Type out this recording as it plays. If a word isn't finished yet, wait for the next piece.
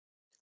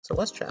So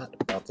let's chat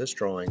about this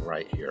drawing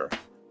right here.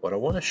 What I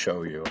want to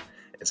show you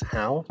is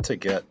how to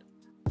get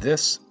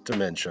this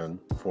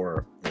dimension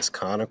for this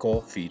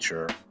conical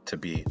feature to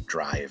be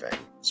driving.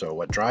 So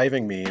what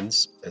driving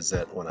means is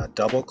that when I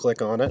double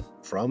click on it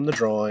from the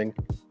drawing,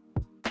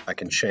 I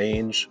can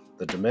change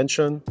the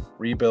dimension,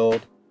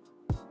 rebuild,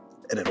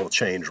 and it'll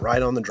change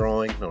right on the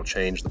drawing. It'll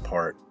change the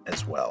part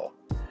as well.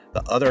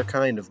 The other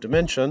kind of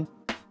dimension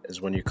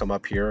is when you come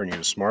up here and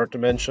use Smart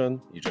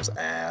Dimension, you just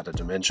add a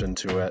dimension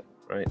to it,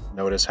 right?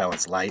 Notice how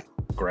it's light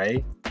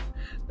gray.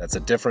 That's a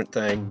different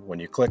thing. When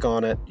you click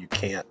on it, you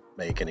can't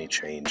make any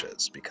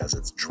changes because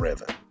it's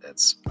driven.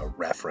 It's a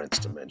reference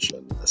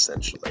dimension,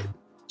 essentially.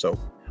 So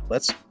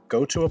let's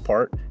go to a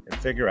part and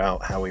figure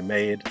out how we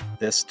made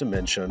this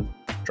dimension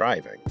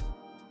driving.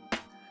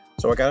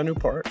 So I got a new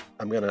part.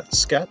 I'm going to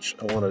sketch.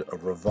 I want a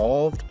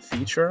revolved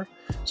feature.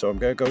 So I'm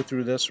going to go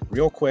through this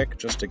real quick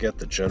just to get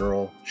the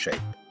general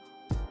shape.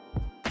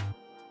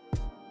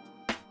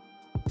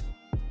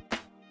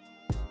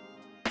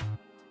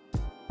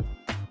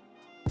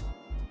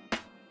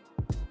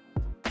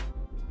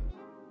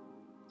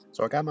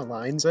 So I got my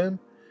lines in.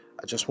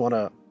 I just want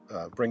to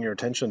bring your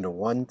attention to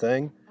one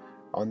thing.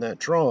 On that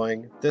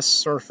drawing, this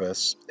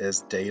surface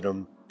is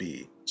datum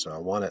B. So I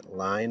want it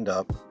lined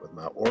up with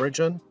my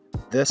origin.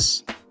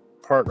 This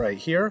part right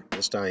here,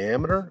 this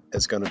diameter,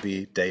 is going to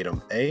be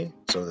datum A.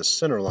 So the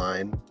center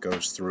line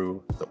goes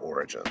through the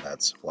origin.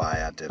 That's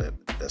why I did it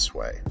this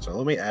way. So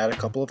let me add a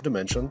couple of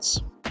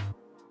dimensions.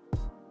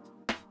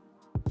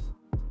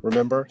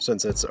 Remember,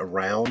 since it's a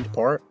round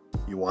part,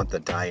 you want the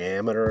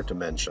diameter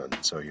dimension.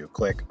 So you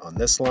click on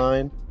this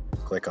line,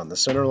 click on the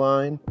center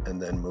line,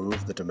 and then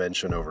move the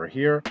dimension over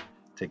here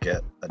to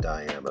get a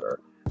diameter.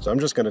 So I'm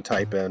just going to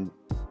type in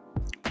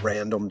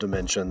random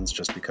dimensions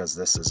just because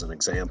this is an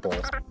example.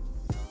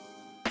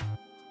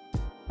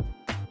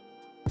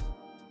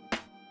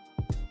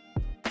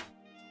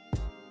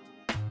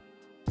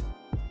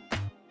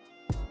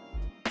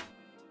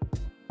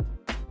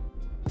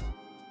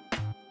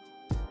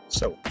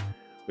 So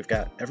we've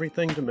got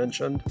everything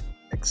dimensioned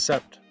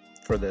except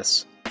for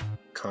this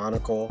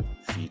conical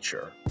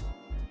feature.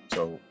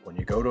 So when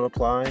you go to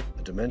apply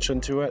a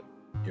dimension to it,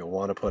 you'll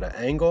want to put an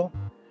angle,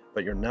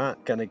 but you're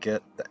not going to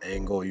get the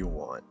angle you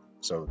want.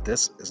 So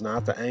this is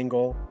not the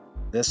angle.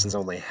 This is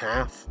only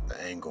half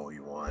the angle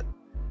you want.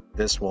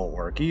 This won't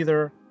work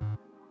either.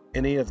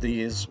 Any of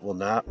these will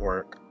not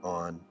work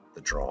on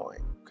the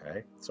drawing.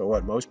 Okay. So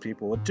what most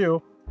people would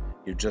do,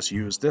 you just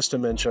use this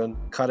dimension,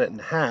 cut it in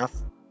half,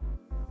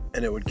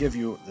 and it would give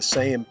you the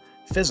same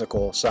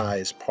physical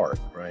size part,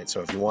 right?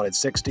 So if you wanted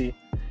 60,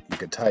 you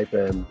could type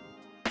in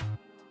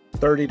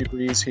 30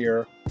 degrees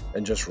here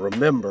and just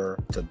remember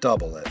to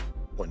double it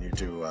when you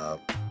do a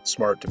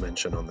smart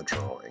dimension on the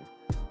drawing.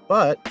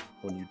 But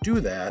when you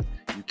do that,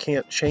 you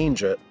can't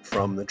change it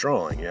from the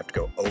drawing. You have to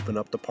go open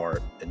up the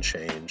part and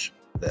change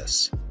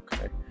this,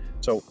 okay?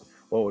 So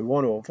what we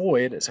want to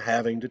avoid is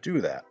having to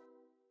do that.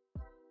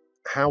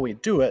 How we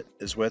do it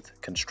is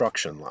with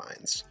construction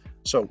lines.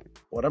 So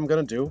what I'm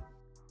going to do,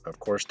 of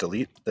course,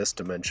 delete this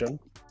dimension.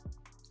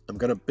 I'm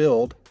going to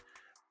build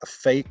a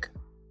fake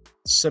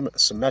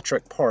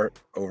symmetric part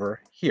over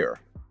here.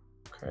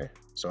 Okay,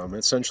 so I'm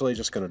essentially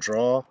just going to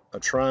draw a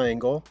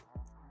triangle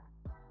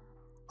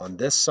on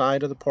this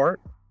side of the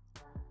part.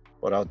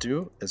 What I'll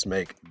do is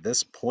make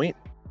this point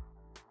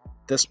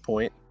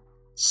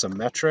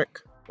symmetric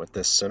with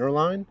this center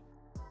line.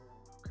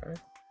 Okay,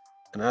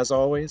 and as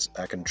always,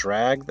 I can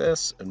drag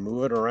this and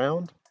move it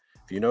around.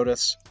 If you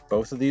notice,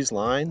 both of these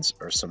lines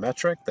are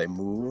symmetric. They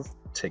move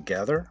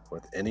together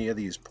with any of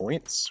these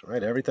points,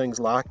 right? Everything's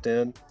locked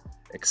in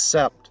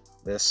except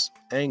this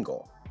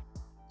angle.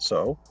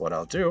 So what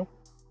I'll do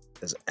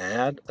is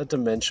add a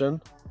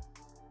dimension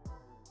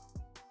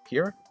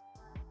here.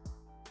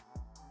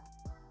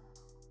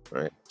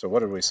 Right? So what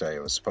did we say?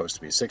 It was supposed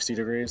to be 60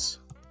 degrees.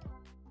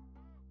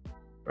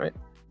 Right?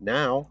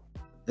 Now,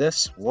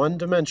 this one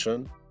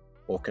dimension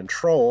will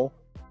control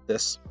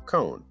this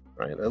cone.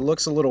 Right? It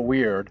looks a little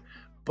weird,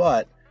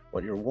 but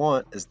what you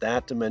want is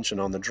that dimension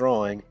on the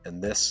drawing, and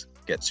this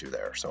gets you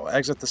there. So I'll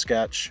exit the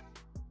sketch.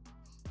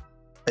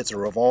 It's a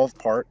revolved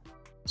part,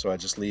 so I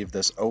just leave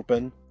this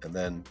open and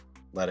then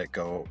let it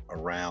go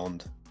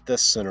around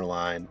this center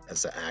line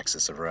as the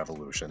axis of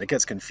revolution. It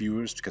gets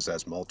confused because it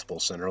has multiple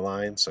center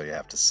lines, so you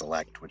have to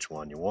select which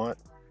one you want.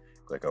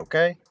 Click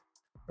OK.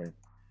 Right?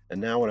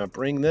 And now when I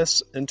bring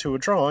this into a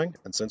drawing,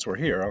 and since we're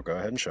here, I'll go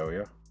ahead and show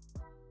you.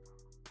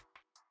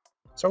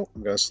 So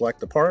I'm going to select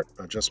the part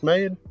I just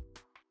made.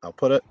 I'll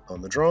put it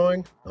on the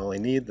drawing. I only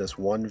need this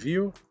one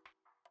view.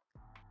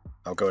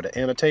 I'll go to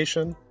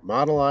Annotation,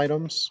 Model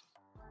Items,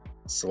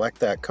 select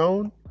that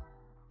cone,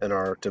 and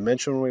our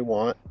dimension we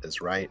want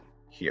is right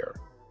here.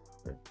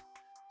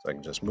 So I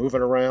can just move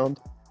it around,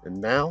 and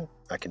now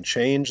I can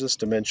change this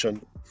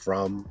dimension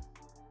from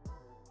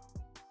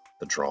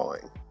the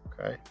drawing.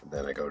 Okay, and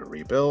then I go to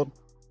Rebuild,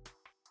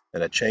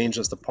 and it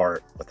changes the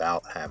part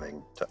without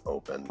having to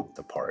open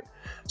the part.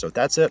 So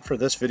that's it for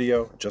this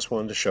video. Just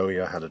wanted to show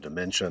you how to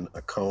dimension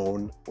a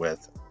cone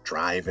with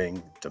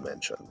driving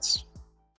dimensions.